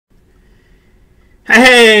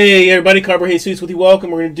Hey everybody, Carver Jesus with you.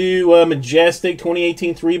 Welcome. We're going to do Majestic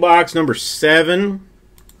 2018 3-box number 7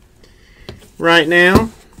 right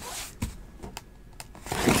now.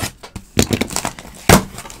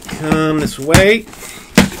 Come this way.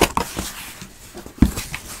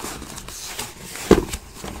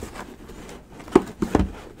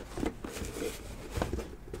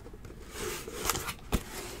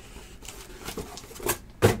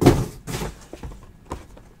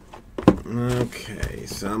 Okay,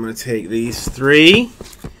 so I'm going to take these 3.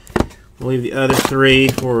 We'll leave the other 3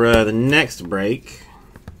 for the next break.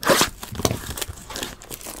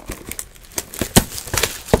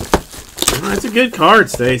 Oh, that's a good card,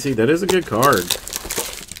 Stacy. That is a good card.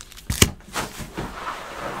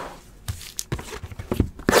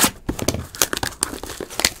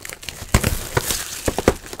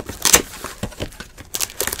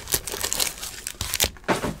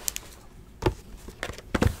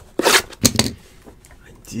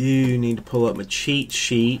 Do need to pull up my cheat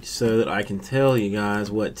sheet so that I can tell you guys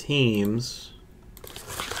what teams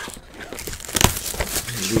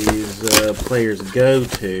these players go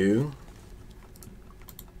to.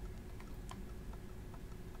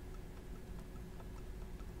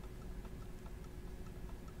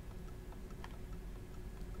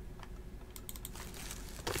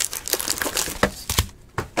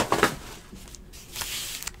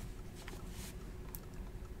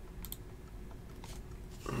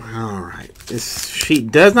 Alright, this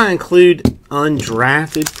sheet does not include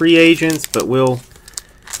undrafted free agents, but we're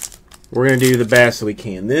going to do the best that we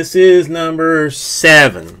can. This is number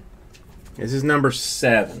 7. This is number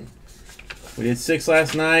 7. We did 6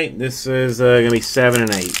 last night. This is going to be 7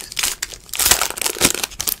 and 8.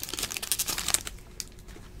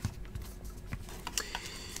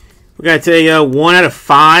 We got a 1 out of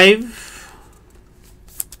 5.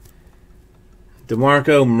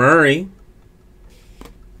 DeMarco Murray.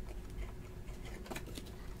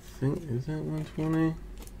 Is that 120?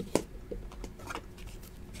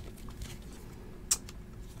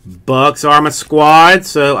 Bucks are my squad,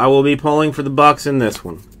 so I will be pulling for the Bucks in this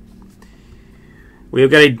one.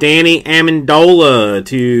 We've got a Danny Amendola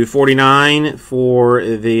to 49 for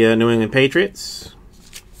the New England Patriots.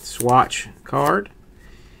 Swatch card.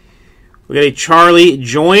 We got a Charlie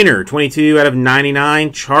Joyner, 22 out of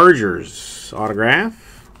 99 Chargers autograph.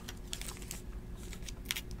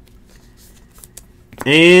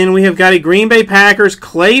 And we have got a Green Bay Packers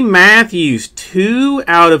Clay Matthews, 2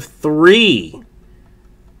 out of 3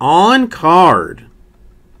 on card.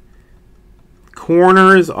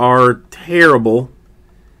 Corners are terrible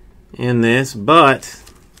in this, but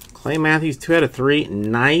Clay Matthews, 2 out of 3,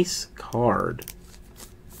 nice card.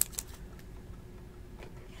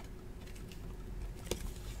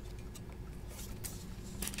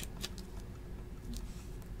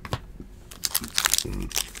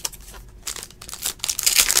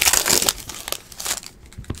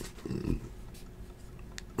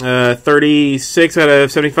 Uh, 36 out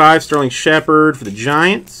of 75, Sterling Shepard for the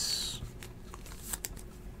Giants.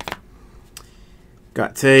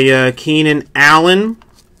 Got a Keenan Allen.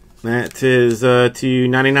 That is to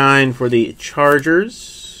 99 for the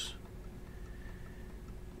Chargers.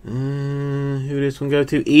 Who did this one go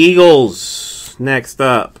to? Eagles. Next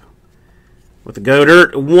up with the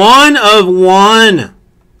Goddard. 1 of 1.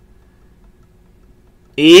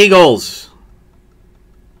 Eagles.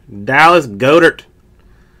 Dallas Goddard.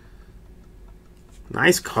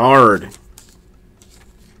 Nice card.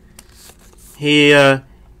 I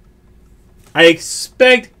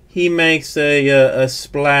expect he makes a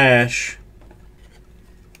splash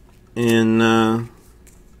in the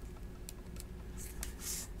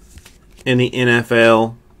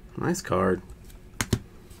NFL. Nice card.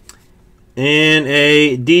 And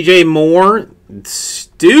a DJ Moore,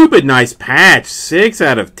 stupid nice patch, 6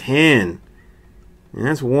 out of 10. And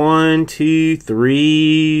that's 1, 2,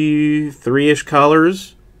 3, 3-ish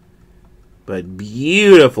colors. But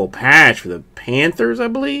beautiful patch for the Panthers, I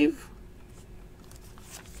believe.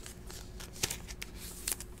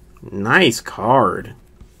 Nice card.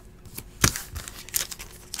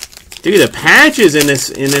 Dude, the patches in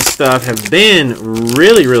this stuff have been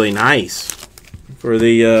really, really nice for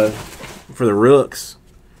the rooks.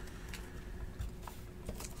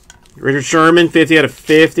 Richard Sherman, 50 out of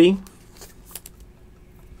 50.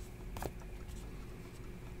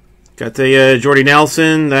 Got a Jordy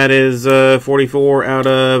Nelson, that is 44 out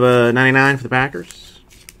of 99 for the Packers.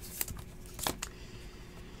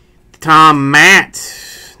 Tom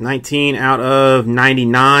Matt, 19 out of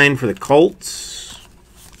 99 for the Colts.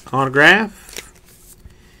 Autograph.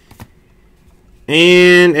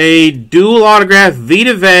 And a dual autograph,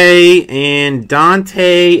 Vita Vea and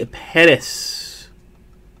Dante Pettis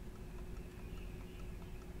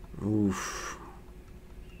Oof.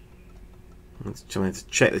 Let's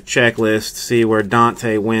check the checklist, see where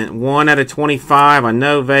Dante went. 1 out of 25. I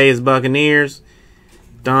know Vay is Buccaneers.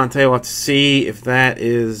 Dante, we'll have to see if that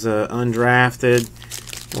is undrafted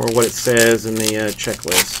or what it says in the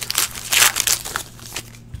checklist.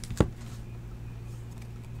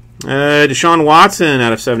 Deshaun Watson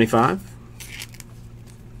out of 75.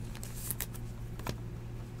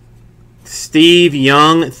 Steve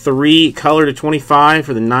Young, 3 color to 25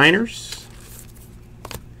 for the Niners.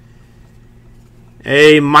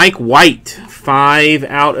 A Mike White, 5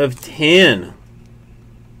 out of 10.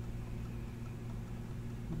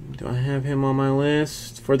 Do I have him on my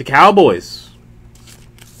list? For the Cowboys.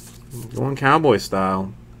 Going Cowboy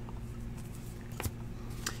style.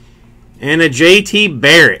 And a JT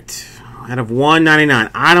Barrett out of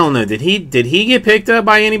 199. I don't know. Did he get picked up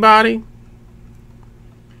by anybody?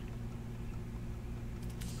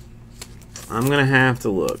 I'm gonna have to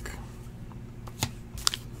look.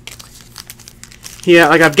 Yeah,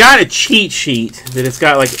 like I've got a cheat sheet that it's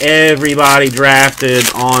got like everybody drafted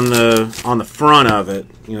on the front of it,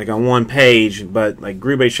 you know, like on one page. But like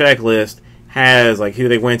Group A checklist has like who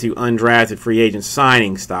they went to undrafted free agent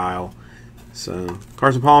signing style. So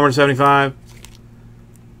Carson Palmer 75.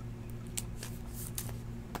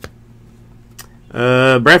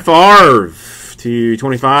 Brett Favre to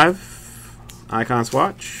 25. Icon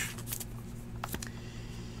swatch.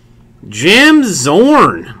 Jim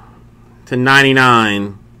Zorn to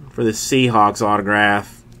 99 for the Seahawks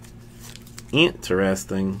autograph.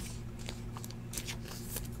 Interesting.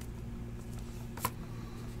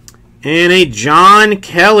 And a John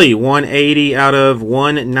Kelly 180 out of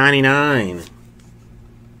 199.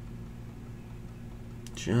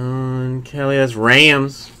 John Kelly, that's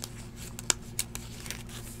Rams.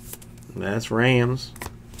 That's Rams.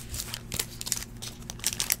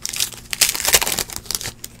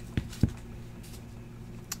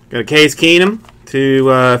 Got a Case Keenum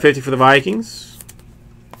to 50 for the Vikings.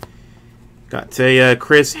 Got a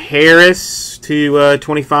Chris Harris to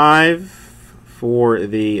 25 for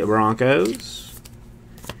the Broncos.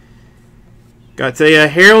 Got a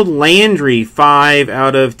Harold Landry 5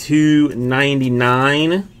 out of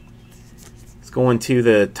 299. It's going to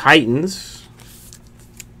the Titans.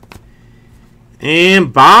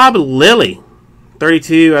 And Bob Lilly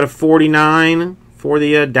 32 out of 49 for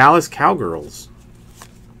the Dallas Cowgirls.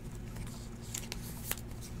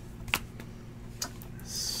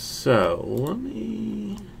 So, let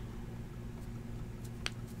me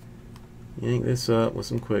yank this up with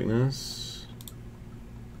some quickness.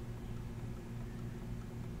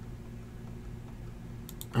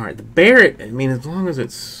 All right, the Barrett, I mean, as long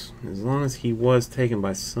as he was taken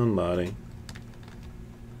by somebody.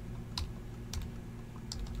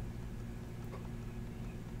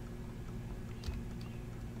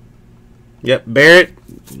 Yep, Barrett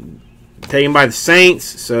taken by the Saints,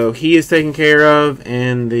 so he is taken care of,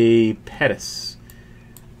 and the Pettis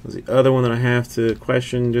was the other one that I have to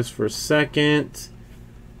question just for a second.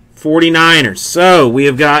 49ers. So we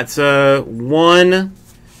have got one.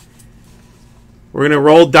 We're going to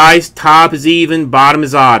roll dice. Top is even, bottom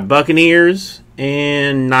is odd. Buccaneers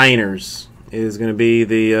and Niners is going to be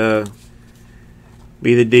the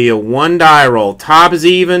deal. One die roll. Top is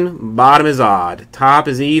even, bottom is odd. Top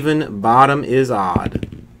is even, bottom is odd.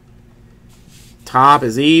 Top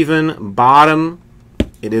is even, bottom,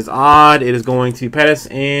 it is odd. It is going to Pettis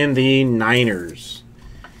and the Niners.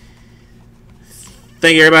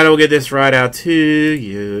 Thank you, everybody. We'll get this right out to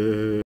you.